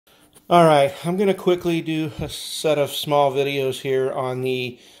All right, I'm going to quickly do a set of small videos here on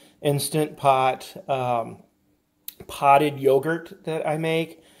the Instant Pot potted yogurt that I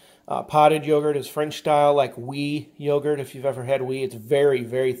make. Potted yogurt is French style, like Oui yogurt. If you've ever had Oui, it's very,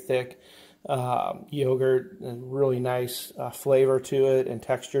 very thick yogurt, and really nice flavor to it and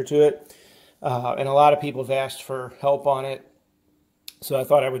texture to it. And a lot of people have asked for help on it, so I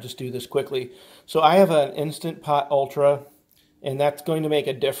thought I would just do this quickly. So I have an Instant Pot Ultra, and that's going to make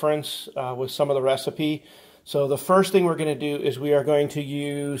a difference with some of the recipe. So the first thing we're going to do is we are going to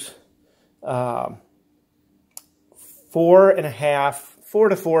use 4 to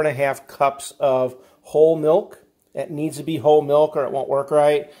 4.5 cups of whole milk. It needs to be whole milk or it won't work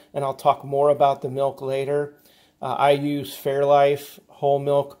right, and I'll talk more about the milk later. I use Fairlife whole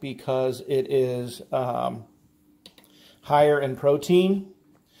milk because it is higher in protein,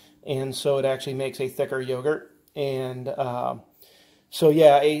 and so it actually makes a thicker yogurt. And so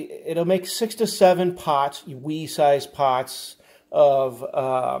yeah, it'll make 6 to 7 pots, wee-size pots of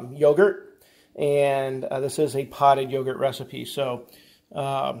yogurt, and this is a potted yogurt recipe. So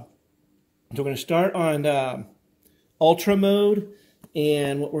we're going to start on ultra mode,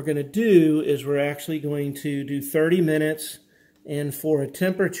 and what we're going to do is we're actually going to do 30 minutes, and for a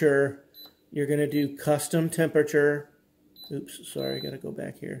temperature, you're going to do custom temperature. Oops, sorry, I got to go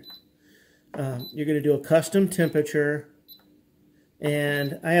back here. You're going to do a custom temperature.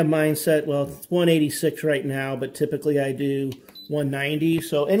 And I have mine set, well, it's 186 right now, but typically I do 190.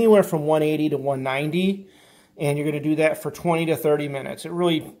 So anywhere from 180 to 190. And you're going to do that for 20 to 30 minutes. It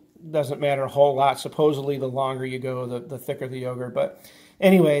really doesn't matter a whole lot. Supposedly, the longer you go, the thicker the yogurt. But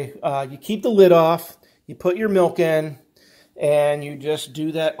anyway, you keep the lid off, you put your milk in, and you just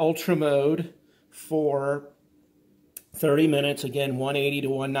do that ultra mode for 30 minutes. Again, 180 to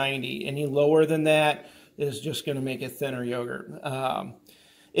 190. Any lower than that is just going to make it thinner yogurt.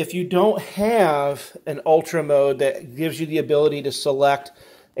 If you don't have an ultra mode that gives you the ability to select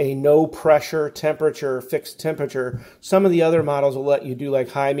a no pressure temperature, fixed temperature, some of the other models will let you do like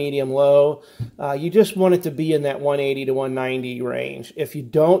high, medium, low. You just want it to be in that 180 to 190 range. If you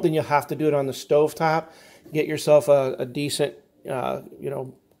don't, then you'll have to do it on the stovetop. Get yourself a decent,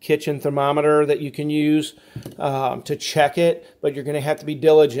 kitchen thermometer that you can use to check it, but you're going to have to be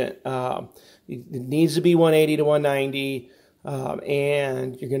diligent. It needs to be 180 to 190,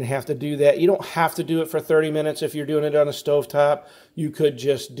 and you're going to have to do that. You don't have to do it for 30 minutes if you're doing it on a stovetop. You could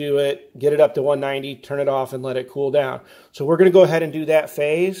just do it, get it up to 190, turn it off, and let it cool down. So we're going to go ahead and do that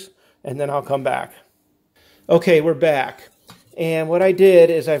phase, and then I'll come back. Okay, we're back. And what I did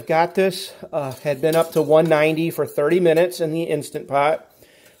is I've got this, had been up to 190 for 30 minutes in the Instant Pot.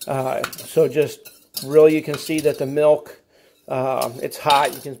 So just really you can see that the milk, it's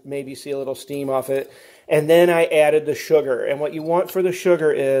hot. You can maybe see a little steam off it. And then I added the sugar. And what you want for the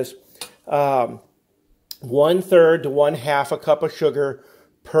sugar is 1/3 to 1/2 a cup of sugar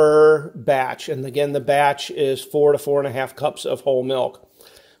per batch. And again, the batch is 4 to 4.5 cups of whole milk.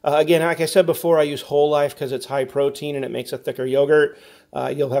 Again, like I said before, I use Whole Life because it's high protein and it makes a thicker yogurt.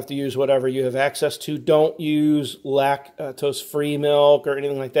 You'll have to use whatever you have access to. Don't use lactose-free milk or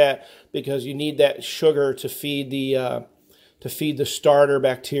anything like that because you need that sugar to feed the starter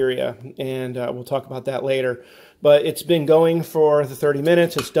bacteria, and we'll talk about that later. But it's been going for the 30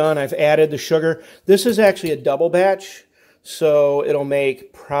 minutes. It's done. I've added the sugar. This is actually a double batch, so it'll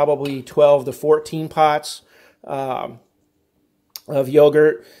make probably 12 to 14 pots of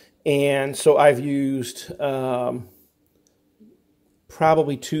yogurt, and so I've used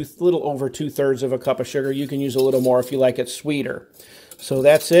probably little over 2/3 of a cup of sugar. You can use a little more if you like it sweeter. So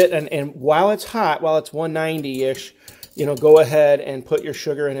that's it. And while it's hot, while it's 190-ish, go ahead and put your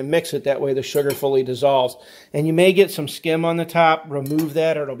sugar in and mix it. That way the sugar fully dissolves. And you may get some skim on the top. Remove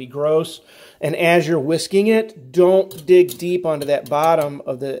that or it'll be gross. And as you're whisking it, don't dig deep onto that bottom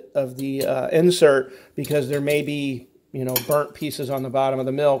of the insert because there may be burnt pieces on the bottom of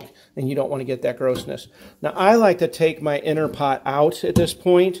the milk, and you don't want to get that grossness. Now, I like to take my inner pot out at this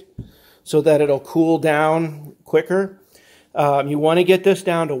point so that it'll cool down quicker. You want to get this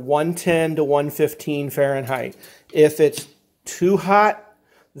down to 110 to 115 Fahrenheit. If it's too hot,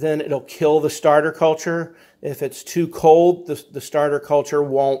 then it'll kill the starter culture. If it's too cold, the starter culture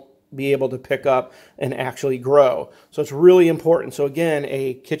won't be able to pick up and actually grow. So it's really important. So again,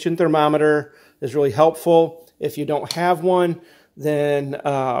 a kitchen thermometer is really helpful. If you don't have one, then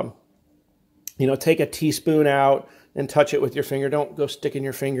take a teaspoon out and touch it with your finger. Don't go sticking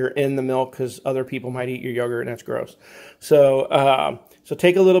your finger in the milk because other people might eat your yogurt and that's gross. So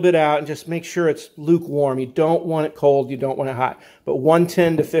take a little bit out and just make sure it's lukewarm. You don't want it cold. You don't want it hot. But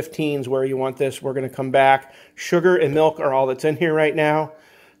 110 to 15 is where you want this. We're going to come back. Sugar and milk are all that's in here right now.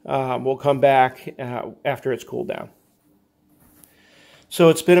 We'll come back after it's cooled down. So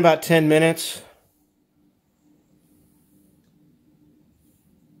it's been about 10 minutes.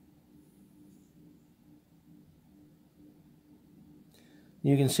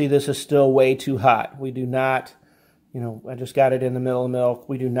 You can see this is still way too hot. We do not, I just got it in the middle of milk.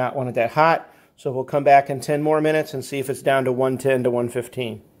 We do not want it that hot. So we'll come back in 10 more minutes and see if it's down to 110 to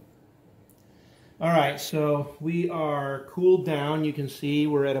 115. All right, so we are cooled down. You can see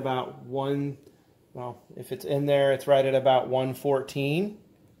we're at about if it's in there, it's right at about 114.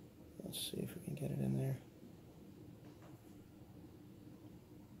 Let's see if we can get it in there.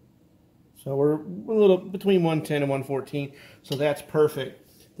 So we're a little between 110 and 114, so that's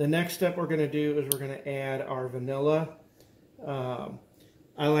perfect. The next step we're going to do is we're going to add our vanilla.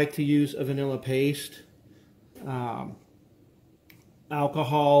 I like to use a vanilla paste.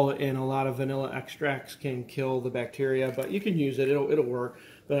 Alcohol and a lot of vanilla extracts can kill the bacteria, but you can use it. It'll work.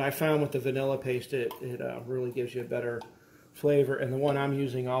 But I found with the vanilla paste, it really gives you a better flavor. And the one I'm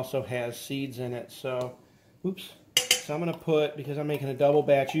using also has seeds in it. So, oops. So I'm going to put, because I'm making a double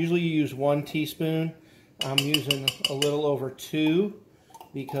batch, usually you use 1 teaspoon. I'm using a little over 2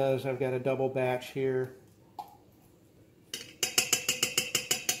 because I've got a double batch here.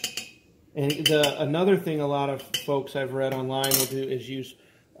 And another thing a lot of folks I've read online will do is use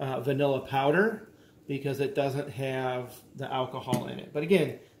vanilla powder because it doesn't have the alcohol in it. But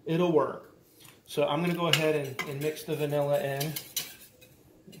again, it'll work. So I'm going to go ahead and mix the vanilla in.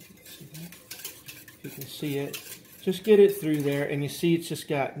 If you can see it. Just get it through there, and you see it's just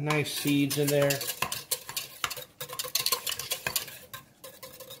got nice seeds in there.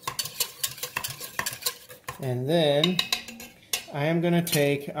 And then I am going to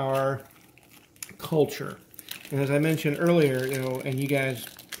take our culture. And as I mentioned earlier, and you guys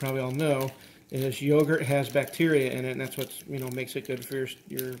probably all know, is yogurt has bacteria in it, and that's what makes it good for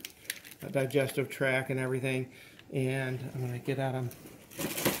your digestive tract and everything. And I'm going to get out of.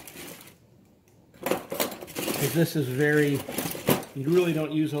 Because this is you really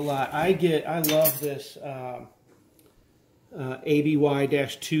don't use a lot. I love this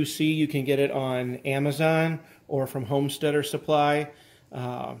ABY-2C. You can get it on Amazon or from Homesteader Supply.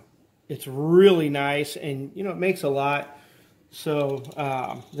 It's really nice, and it makes a lot.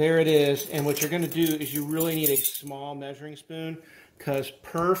 So there it is. And what you're going to do is you really need a small measuring spoon, because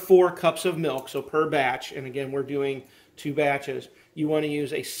per 4 cups of milk, so per batch, and again we're doing 2 batches, you want to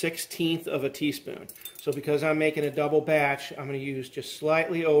use a 1/16 of a teaspoon. So because I'm making a double batch, I'm going to use just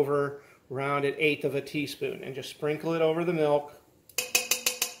slightly over, around an 1/8 of a teaspoon, and just sprinkle it over the milk.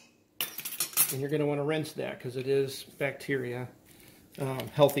 And you're going to want to rinse that because it is bacteria,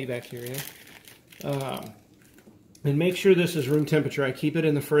 healthy bacteria. And make sure this is room temperature. I keep it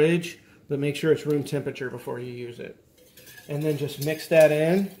in the fridge, but make sure it's room temperature before you use it. And then just mix that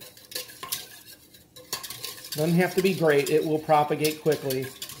in. Doesn't have to be great. It will propagate quickly.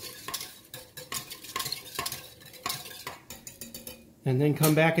 And then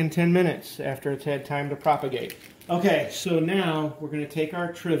come back in 10 minutes after it's had time to propagate. Okay, so now we're going to take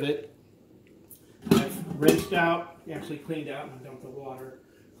our trivet. I've rinsed out, actually cleaned out, and dumped the water.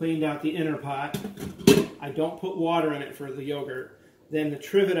 Cleaned out the inner pot. I don't put water in it for the yogurt. Then the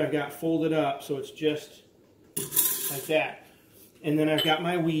trivet I've got folded up, so it's just like that. And then I've got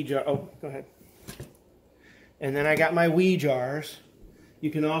my wee jar. Oh, go ahead. And then I got my wee jars.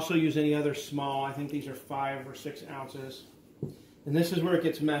 You can also use any other small. I think these are 5 or 6 ounces. And this is where it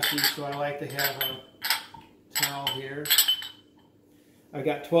gets messy, so I like to have a towel here. I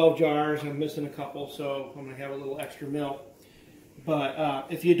got 12 jars. I'm missing a couple, so I'm going to have a little extra milk. But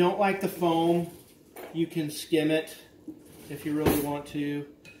if you don't like the foam, you can skim it if you really want to.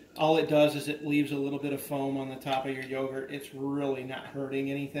 All it does is it leaves a little bit of foam on the top of your yogurt. It's really not hurting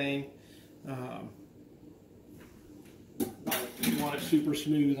anything. You want it super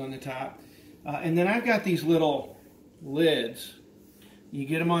smooth on the top. And then I've got these little lids. You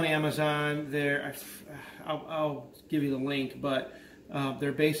get them on Amazon. I'll give you the link, but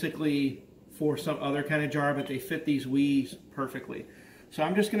they're basically for some other kind of jar, but they fit these Wii's perfectly. So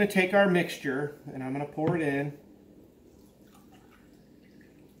I'm just going to take our mixture and I'm going to pour it in.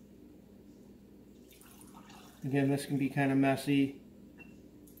 Again, this can be kind of messy.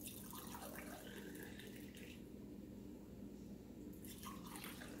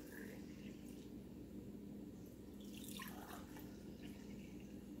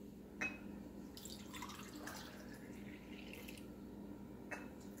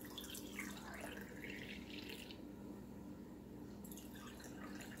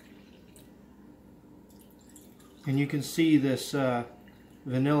 And you can see this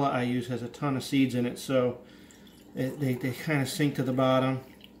vanilla I use has a ton of seeds in it, so they kind of sink to the bottom.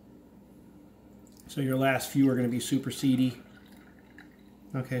 So your last few are going to be super seedy.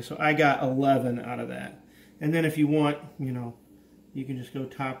 Okay, so I got 11 out of that. And then if you want, you know, you can just go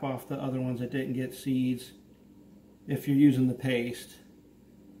top off the other ones that didn't get seeds if you're using the paste.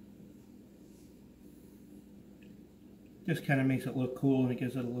 Just kind of makes it look cool and it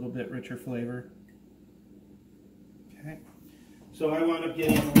gives it a little bit richer flavor. Okay, so I wound up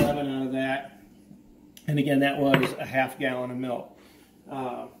getting 11 out of that. And again, that was a half gallon of milk.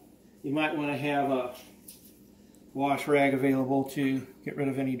 You might want to have a wash rag available to get rid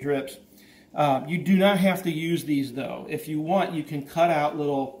of any drips. You do not have to use these though. If you want, you can cut out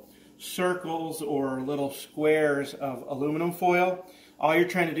little circles or little squares of aluminum foil. All you're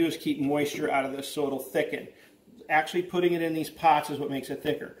trying to do is keep moisture out of this so it'll thicken. Actually putting it in these pots is what makes it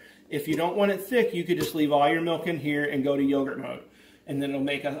thicker. If you don't want it thick, you could just leave all your milk in here and go to yogurt mode. And then it'll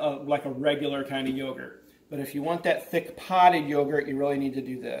make like a regular kind of yogurt. But if you want that thick potted yogurt, you really need to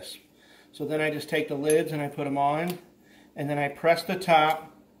do this. So then I just take the lids and I put them on. And then I press the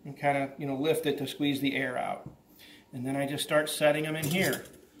top and kind of, you know, lift it to squeeze the air out. And then I just start setting them in here.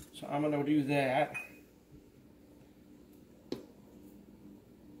 So I'm going to do that.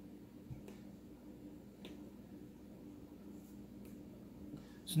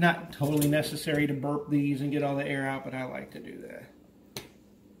 It's not totally necessary to burp these and get all the air out, but I like to do that.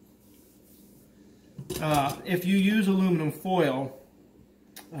 If you use aluminum foil,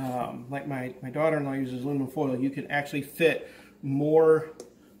 like my daughter-in-law uses aluminum foil, you can actually fit more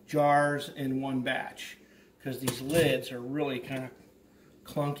jars in one batch because these lids are really kind of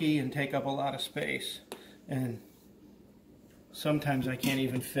clunky and take up a lot of space. And sometimes I can't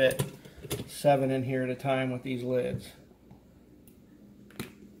even fit 7 in here at a time with these lids.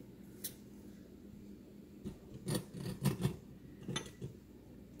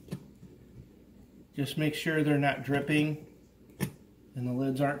 Just make sure they're not dripping and the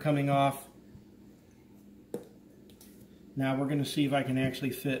lids aren't coming off. Now we're going to see if I can actually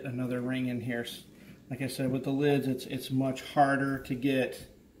fit another ring in here. Like I said, with the lids, it's much harder to get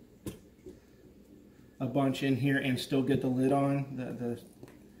a bunch in here and still get the lid on,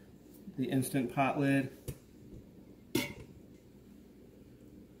 the Instant Pot lid.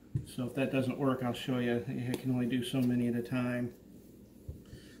 So if that doesn't work, I'll show you. You can only do so many at a time.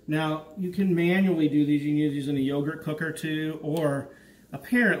 Now, you can manually do these. You can use these in a yogurt cooker too, or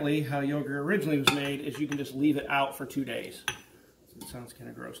apparently how yogurt originally was made is you can just leave it out for 2 days. It sounds kind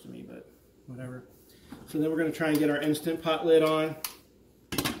of gross to me, but whatever. So then we're going to try and get our Instant Pot lid on.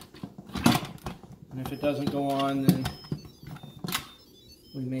 And if it doesn't go on, then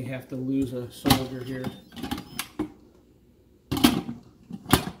we may have to lose a soldier here.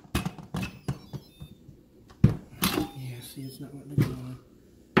 Yeah, see, it's not letting me go on.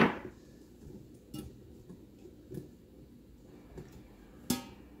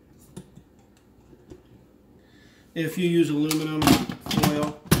 If you use aluminum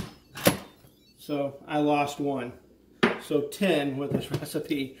foil, so I lost 1. So 10 with this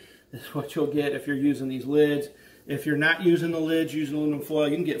recipe is what you'll get if you're using these lids. If you're not using the lids, using aluminum foil,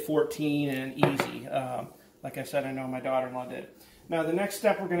 you can get 14 and easy. Like I said, I know my daughter-in-law did. Now the next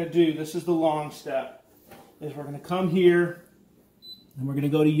step we're going to do, this is the long step, is we're going to come here and we're going to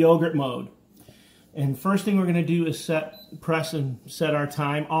go to yogurt mode. And first thing we're going to do is press and set our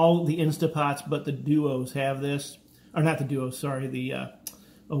time. All the Instapots but the Duos have this. Or not the Duos, sorry,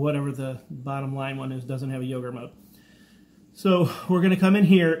 whatever the bottom line one is doesn't have a yogurt mode. So we're going to come in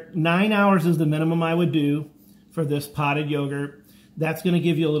here. 9 hours is the minimum I would do for this potted yogurt. That's going to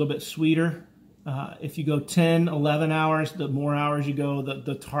give you a little bit sweeter. If you go 10, 11 hours, the more hours you go,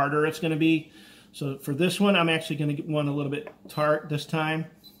 the tartar it's going to be. So for this one, I'm actually going to get one a little bit tart this time.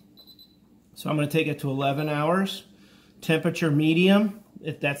 So I'm going to take it to 11 hours. Temperature medium,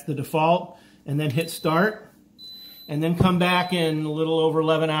 if that's the default, and then hit start. And then come back in a little over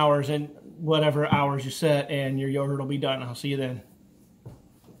 11 hours and whatever hours you set, and your yogurt will be done. I'll see you then.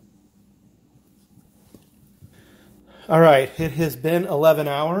 All right, it has been 11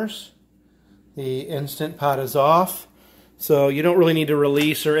 hours. The Instant Pot is off. So you don't really need to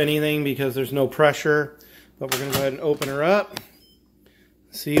release or anything because there's no pressure. But we're going to go ahead and open her up.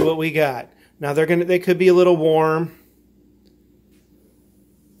 See what we got. Now they could be a little warm.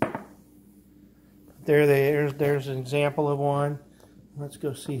 There's an example of one. Let's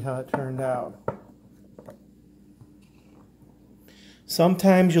go see how it turned out.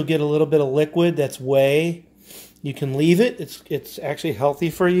 Sometimes you'll get a little bit of liquid that's whey. You can leave it. It's actually healthy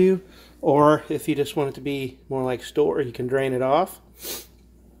for you. Or if you just want it to be more like store, you can drain it off.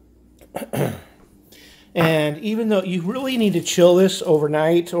 And even though you really need to chill this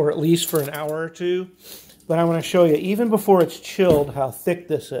overnight or at least for an hour or two, but I want to show you even before it's chilled how thick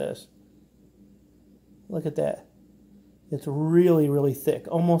this is. Look at that. It's really, really thick,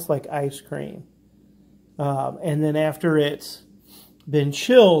 almost like ice cream. And then after it's been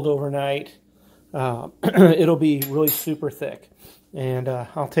chilled overnight, it'll be really super thick. And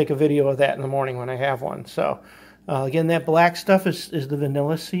I'll take a video of that in the morning when I have one. So again, that black stuff is the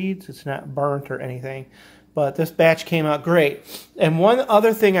vanilla seeds. It's not burnt or anything. But this batch came out great. And one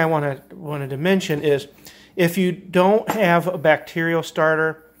other thing I wanted to mention is if you don't have a bacterial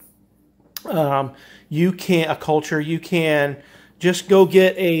starter, you can just go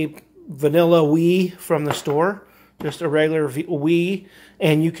get a vanilla wee from the store, just a regular wee,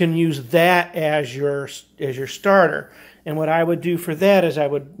 and you can use that as your starter. And what I would do for that is I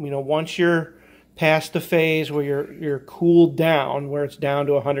would, once you're past the phase where you're cooled down, where it's down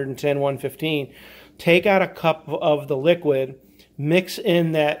to 110, 115, take out a cup of the liquid, mix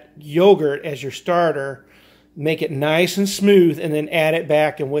in that yogurt as your starter, make it nice and smooth, and then add it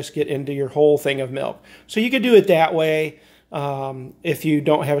back and whisk it into your whole thing of milk. So you could do it that way if you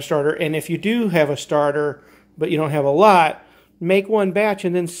don't have a starter. And if you do have a starter, but you don't have a lot, make one batch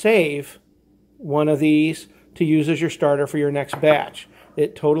and then save one of these to use as your starter for your next batch.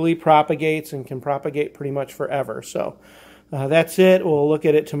 It totally propagates and can propagate pretty much forever. So that's it. We'll look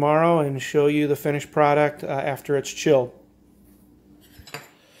at it tomorrow and show you the finished product after it's chilled.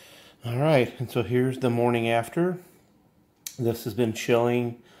 All right, and so here's the morning after. This has been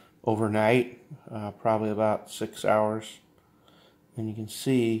chilling overnight, probably about 6 hours. And you can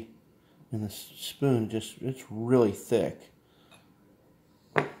see in the spoon, it's really thick.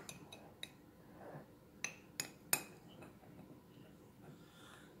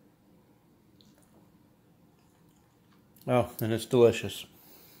 Oh, and it's delicious.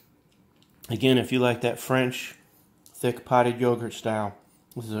 Again, if you like that French thick potted yogurt style,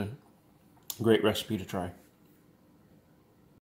 this is a great recipe to try.